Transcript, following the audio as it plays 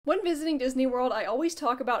When visiting Disney World, I always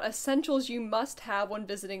talk about essentials you must have when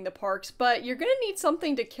visiting the parks, but you're gonna need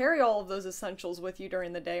something to carry all of those essentials with you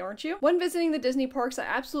during the day, aren't you? When visiting the Disney parks, I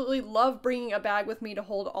absolutely love bringing a bag with me to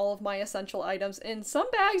hold all of my essential items, and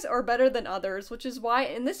some bags are better than others, which is why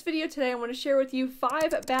in this video today I want to share with you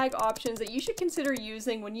 5 bag options that you should consider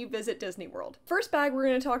using when you visit Disney World. First bag we're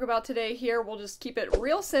going to talk about today here, we'll just keep it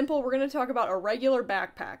real simple. We're going to talk about a regular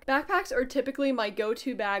backpack. Backpacks are typically my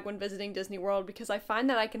go-to bag when visiting Disney World because I find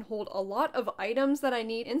that I can hold a lot of items that I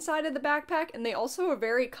need inside of the backpack, and they also are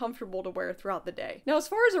very comfortable to wear throughout the day. Now, as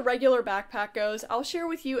far as a regular backpack goes, I'll share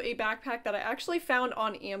with you a backpack that I actually found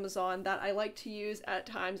on Amazon that I like to use at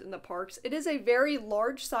times in the parks. It is a very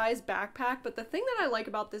large size backpack, but the thing that I like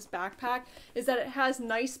about this backpack is that it has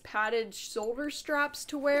nice padded shoulder straps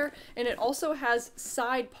to wear, and it also has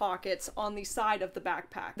side pockets on the side of the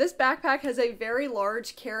backpack. This backpack has a very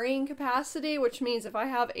large carrying capacity, which means if I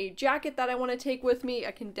have a jacket that I want to take with me, I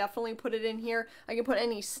can definitely put it in here. I can put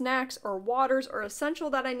any snacks or waters or essential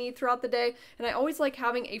that I need throughout the day, and I always like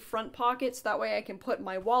having a front pocket so that way I can put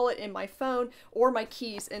my wallet and my phone or my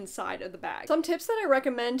keys inside of the bag. Some tips that I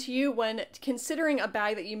recommend to you when considering a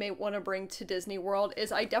bag that you may want to bring to Disney World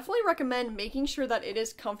is I definitely recommend making sure that it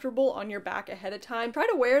is comfortable on your back ahead of time. Try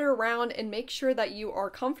to wear it around and make sure that you are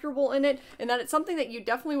comfortable in it and that it's something that you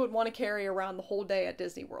definitely would want to carry around the whole day at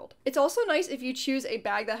Disney World. It's also nice if you choose a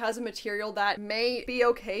bag that has a material that may be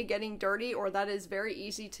okay getting dirty or that is very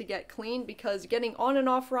easy to get clean, because getting on and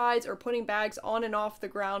off rides or putting bags on and off the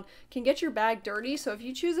ground can get your bag dirty. So if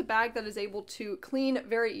you choose a bag that is able to clean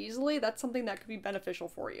very easily, that's something that could be beneficial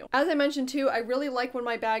for you. As I mentioned too, I really like when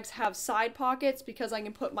my bags have side pockets because I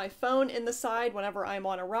can put my phone in the side whenever I'm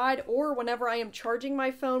on a ride or whenever I am charging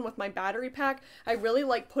my phone with my battery pack. I really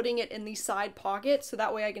like putting it in the side pocket so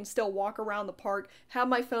that way I can still walk around the park, have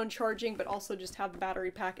my phone charging, but also just have the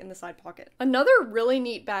battery pack in the side pocket. Another really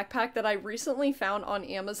neat backpack that I recently found on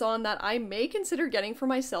Amazon that I may consider getting for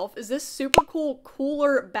myself is this super cool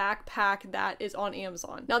cooler backpack that is on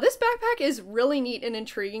Amazon. Now, this backpack is really neat and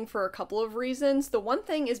intriguing for a couple of reasons. The one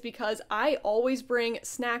thing is because I always bring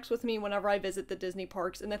snacks with me whenever I visit the Disney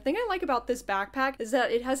parks, and the thing I like about this backpack is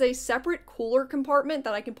that it has a separate cooler compartment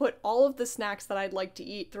that I can put all of the snacks that I'd like to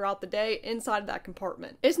eat throughout the day inside of that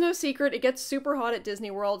compartment. It's no secret, it gets super hot at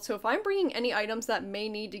Disney World, so if I'm bringing any items that may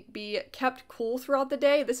need to be kept cool throughout the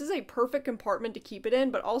day, this is a perfect compartment to keep it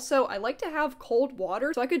in. But also I like to have cold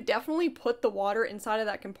water, so I could definitely put the water inside of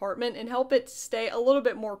that compartment and help it stay a little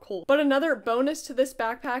bit more cool. But another bonus to this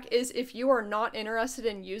backpack is if you are not interested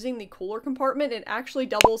in using the cooler compartment, it actually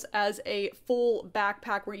doubles as a full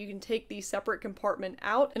backpack where you can take the separate compartment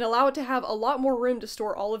out and allow it to have a lot more room to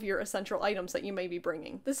store all of your essential items that you may be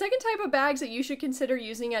bringing. The second type of bags that you should consider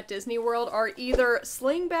using at Disney World are either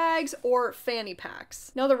sling bags or fanny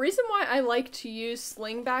packs. Now, the reason why I like to use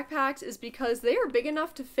sling backpacks is because they are big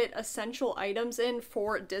enough to fit essential items in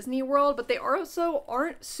for Disney World, but they also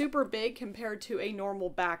aren't super big compared to a normal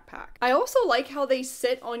backpack. I also like how they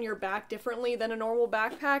sit on your back differently than a normal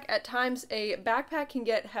backpack. At times, a backpack can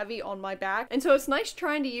get heavy on my back, and so it's nice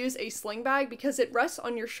trying to use a sling bag because it rests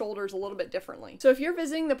on your shoulders a little bit differently. So if you're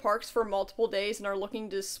visiting the parks for multiple days and are looking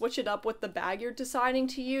to switch it up with the bag you're deciding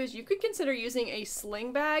to use, you could consider using a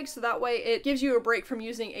sling bag so that way it gives you a break from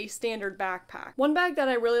using a standard backpack. One bag that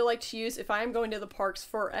I really like to use if I am going to the parks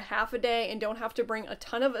for a half a day and don't have to bring a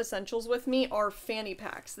ton of essentials with me are fanny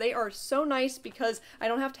packs. They are so nice because I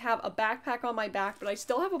don't have to have a backpack on my back, but I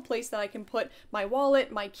still have a place that I can put my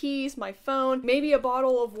wallet, my keys, my phone, maybe a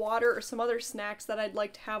bottle of water or some other snacks that I'd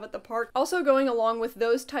like to have at the park. Also, going along with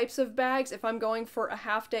those types of bags, if I'm going for a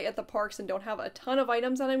half day at the parks and don't have a ton of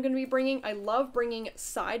items that I'm going to be bringing, I love bringing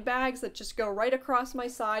side bags that just go right across my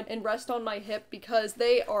side and rest on my hip because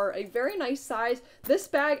they are a very nice size. This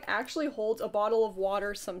bag actually holds a bottle of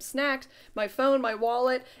water, some snacks, my phone, my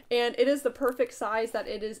wallet, and it is the perfect size that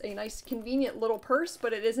it is a nice convenient little purse,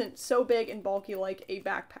 but it isn't so big and bulky like a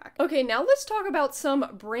backpack. Okay, now let's talk about some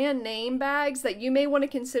brand name bags that you may want to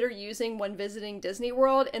consider using when visiting Disney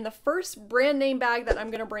World, and the first brand name bag that I'm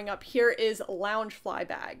going to bring up here is Loungefly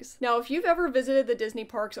bags. Now, if you've ever visited the Disney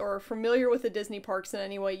parks or are familiar with the Disney parks in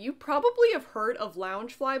any way, you probably have heard of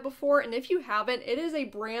Loungefly before, and if you haven't, it is a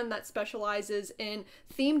brand that specializes in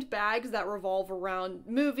themed bags that revolve around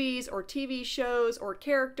movies or TV shows or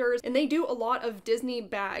characters, and they do a lot of Disney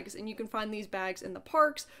bags, and you can find these bags in the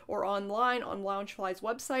parks or online on Loungefly's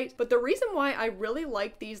website. But the reason why I really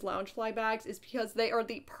like these Loungefly bags is because they are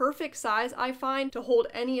the perfect size, I find, to hold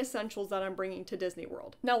any essentials that I'm bringing to Disney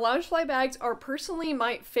World. Now, Loungefly bags are personally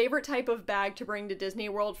my favorite type of bag to bring to Disney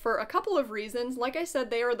World for a couple of reasons. Like I said,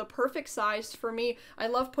 they are the perfect size for me. I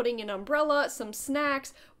love putting an umbrella, some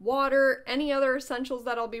snacks, water, any other other essentials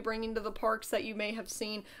that I'll be bringing to the parks that you may have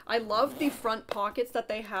seen. I love the front pockets that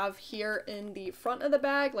they have here in the front of the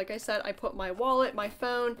bag. Like I said, I put my wallet, my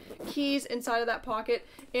phone, keys inside of that pocket,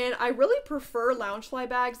 and I really prefer Loungefly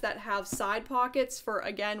bags that have side pockets for,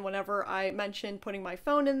 again, whenever I mention putting my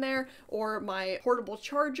phone in there or my portable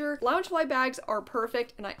charger. Loungefly bags are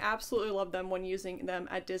perfect, and I absolutely love them when using them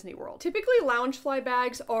at Disney World. Typically, Loungefly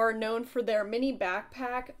bags are known for their mini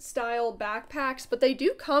backpack style backpacks, but they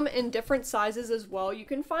do come in different sizes as well. You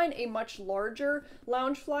can find a much larger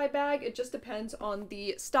Loungefly bag. It just depends on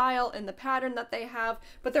the style and the pattern that they have,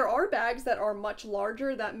 but there are bags that are much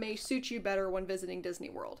larger that may suit you better when visiting Disney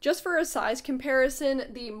World. Just for a size comparison,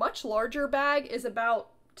 the much larger bag is about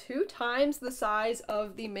 2 times the size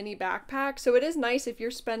of the mini backpack, so it is nice if you're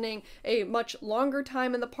spending a much longer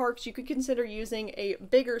time in the parks. You could consider using a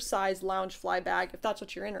bigger size Loungefly bag if that's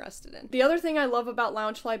what you're interested in. The other thing I love about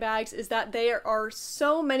Loungefly bags is that there are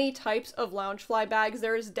so many types of Loungefly bags.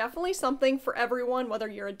 There is definitely something for everyone, whether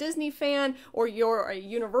you're a Disney fan or you're a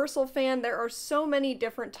Universal fan. There are so many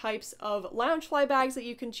different types of Loungefly bags that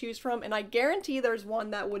you can choose from, and I guarantee there's one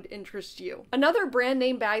that would interest you. Another brand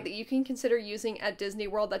name bag that you can consider using at Disney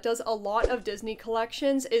World that does a lot of Disney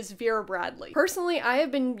collections is Vera Bradley. Personally, I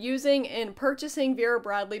have been using and purchasing Vera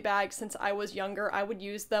Bradley bags since I was younger. I would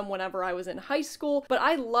use them whenever I was in high school, but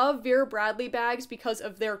I love Vera Bradley bags because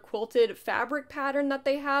of their quilted fabric pattern that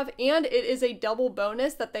they have, and it is a double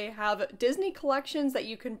bonus that they have Disney collections that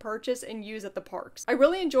you can purchase and use at the parks. I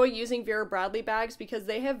really enjoy using Vera Bradley bags because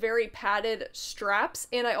they have very padded straps,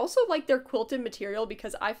 and I also like their quilted material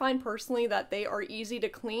because I find personally that they are easy to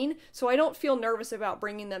clean, so I don't feel nervous about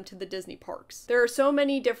bringing them to the Disney parks. There are so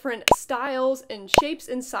many different styles and shapes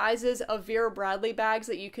and sizes of Vera Bradley bags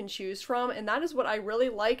that you can choose from, and that is what I really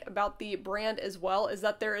like about the brand as well, is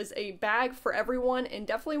that there is a bag for everyone, and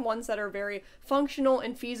definitely ones that are very functional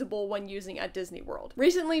and feasible when using at Disney World.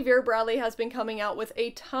 Recently, Vera Bradley has been coming out with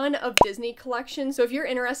a ton of Disney collections, so if you're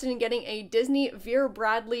interested in getting a Disney Vera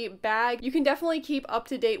Bradley bag, you can definitely keep up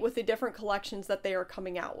to date with the different collections that they are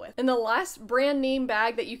coming out with. And the last brand name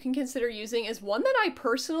bag that you can consider using is one that I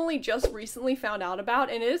personally just recently found out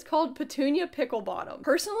about, and it is called Petunia Pickle Bottom.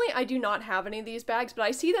 Personally, I do not have any of these bags, but I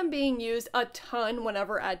see them being used a ton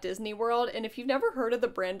whenever at Disney World, and if you've never heard of the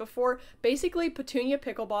brand before, basically Petunia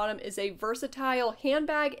Pickle Bottom is a versatile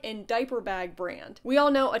handbag and diaper bag brand. We all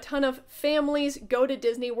know a ton of families go to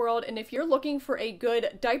Disney World, and if you're looking for a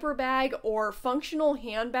good diaper bag or functional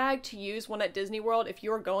handbag to use when at Disney World, if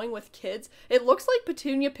you're going with kids, it looks like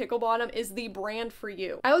Petunia Pickle Bottom is the brand for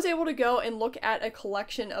you. I was able to go and look at a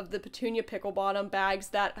collection of the Petunia Pickle Bottom bags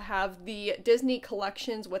that have the Disney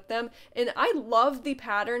collections with them, and I love the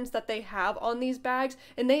patterns that they have on these bags,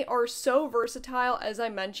 and they are so versatile, as I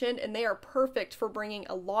mentioned, and they are perfect for bringing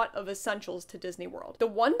a lot of essentials to Disney World. The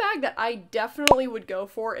one bag that I definitely would go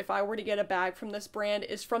for if I were to get a bag from this brand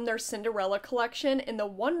is from their Cinderella collection, and the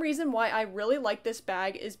one reason why I really like this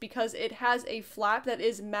bag is because it has a flap that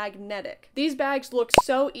is magnetic. These bags look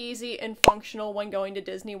so easy and functional when going to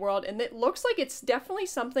Disney World, and it looks like it's definitely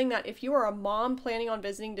something that if you are a mom planning on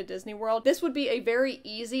visiting to Disney World, this would be a very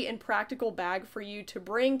easy and practical bag for you to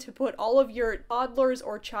bring to put all of your toddler's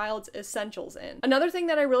or child's essentials in. Another thing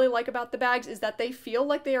that I really like about the bags is that they feel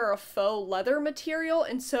like they are a faux leather material,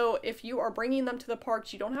 and so if you are bringing them to the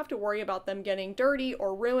parks, you don't have to worry about them getting dirty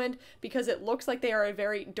or ruined because it looks like they are a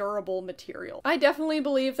very durable material. I definitely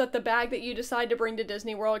believe that the bag that you decide to bring to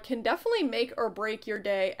Disney World can definitely make or break your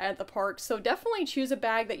day at the parks, so definitely choose a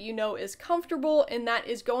bag that you know is comfortable and that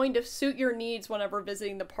is going to suit your needs whenever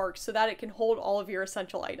visiting the parks so that it can hold all of your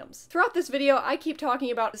essential items. Throughout this video, I keep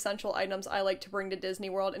talking about essential items I like to bring to Disney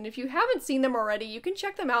World, and if you haven't seen them already, you can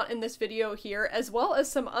check them out in this video here, as well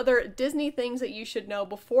as some other Disney things that you should know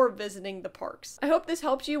before visiting the parks. I hope this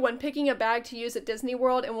helps you when picking a bag to use at Disney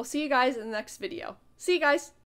World, and we'll see you guys in the next video. See you guys!